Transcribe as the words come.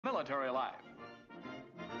military life.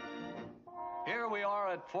 Here we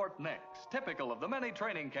are at Fort Nix, typical of the many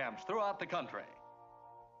training camps throughout the country.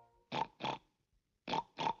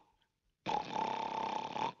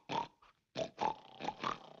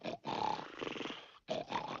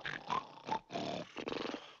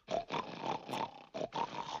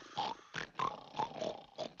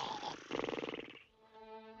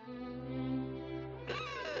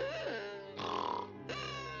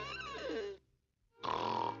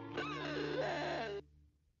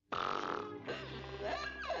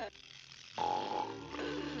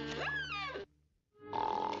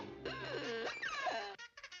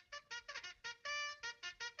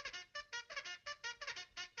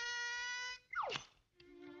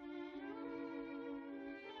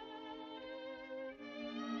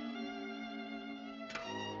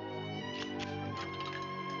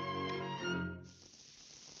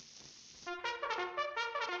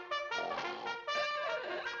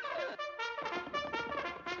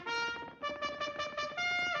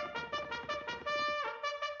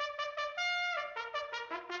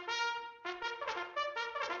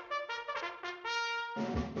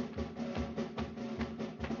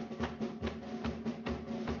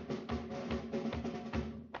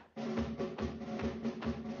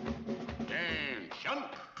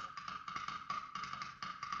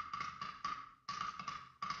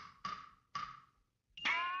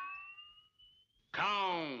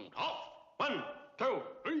 Count off. 1, 2,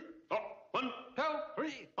 3, 4. 1, 2,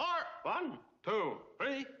 3, 4. 1, 2,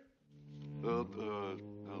 3.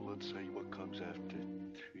 Let's see what comes after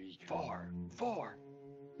 3. 4.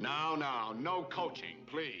 Now, no coaching,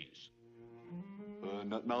 please.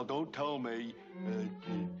 Now, don't tell me.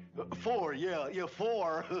 4, yeah,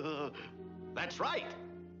 4. That's right.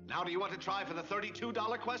 Now, do you want to try for the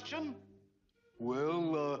 $32 question?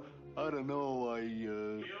 Well, I don't know.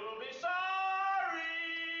 You'll be sorry.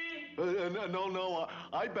 No,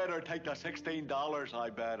 I better take the $16. I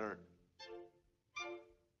better.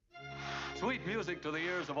 Sweet music to the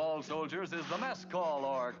ears of all soldiers is the mess call,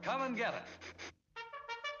 or come and get it.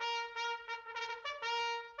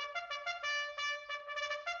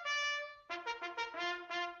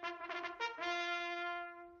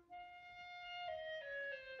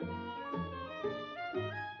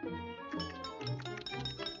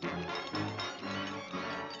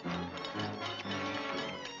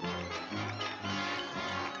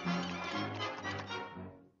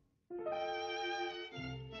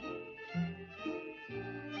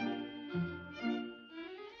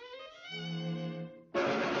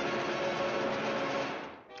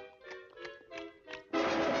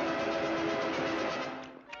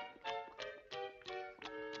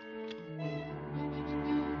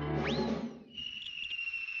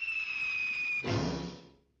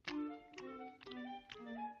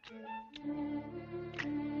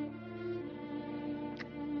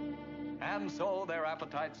 And so, their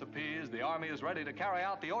appetites appeased, the Army is ready to carry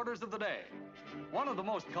out the orders of the day. One of the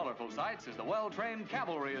most colorful sights is the well-trained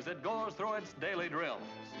cavalry as it goes through its daily drills.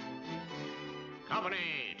 Company,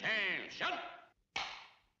 attention.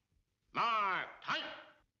 Mark, time.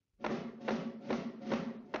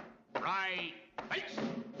 Right, face.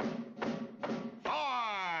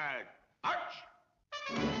 Forward, march.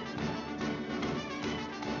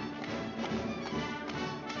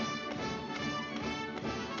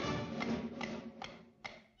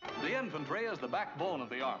 The infantry is the backbone of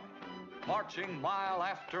the Army. Marching mile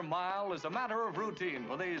after mile is a matter of routine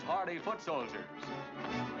for these hardy foot soldiers.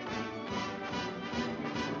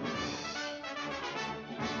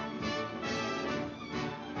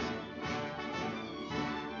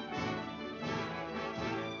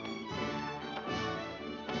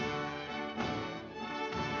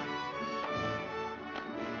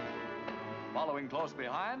 Following close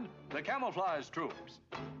behind, the camouflage troops.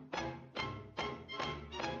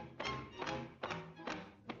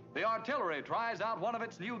 The artillery tries out one of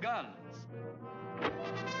its new guns.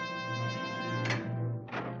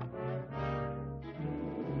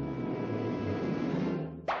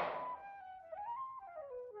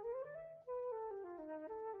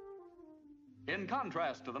 In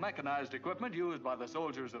contrast to the mechanized equipment used by the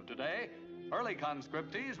soldiers of today, early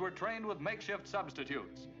conscriptees were trained with makeshift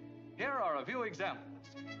substitutes. Here are a few examples.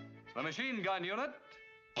 The machine gun unit.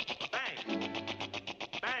 Bang!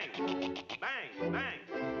 Bang! Bang! Bang!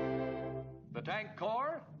 The tank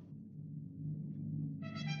corps.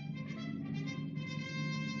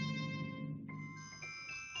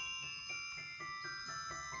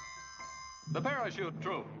 The parachute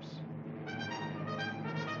troops.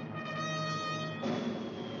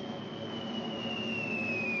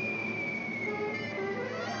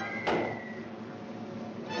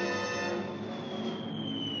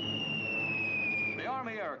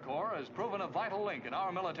 Corps has proven a vital link in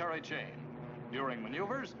our military chain. During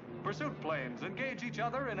maneuvers, pursuit planes engage each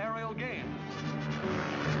other in aerial games.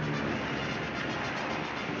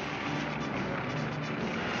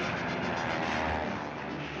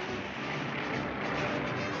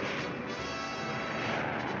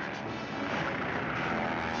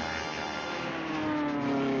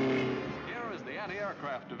 Here is the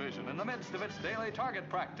anti-aircraft division in the midst of its daily target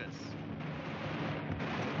practice.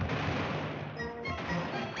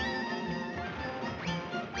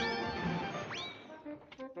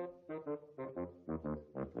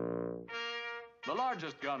 The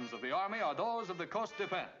largest guns of the Army are those of the Coast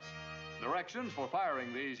Defense. Directions for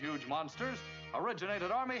firing these huge monsters originate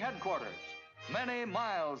at Army headquarters, many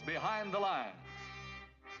miles behind the lines.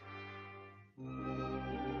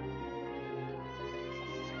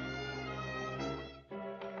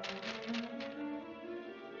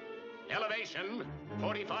 Elevation,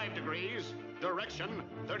 45 degrees. Direction,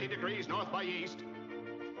 30 degrees north by east.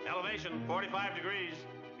 Elevation 45 degrees.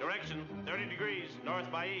 Direction 30 degrees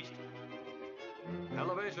north by east.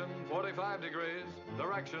 Elevation 45 degrees,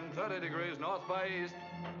 direction 30 degrees north by east.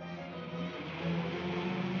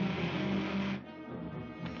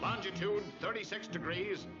 Longitude, 36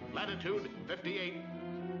 degrees. Latitude, 58.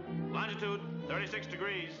 Longitude 36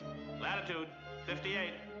 degrees. Latitude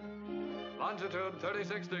 58. Longitude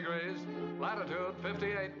 36 degrees, latitude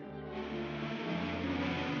 58.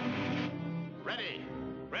 Ready.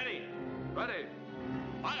 Ready. Ready.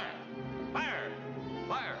 Fire.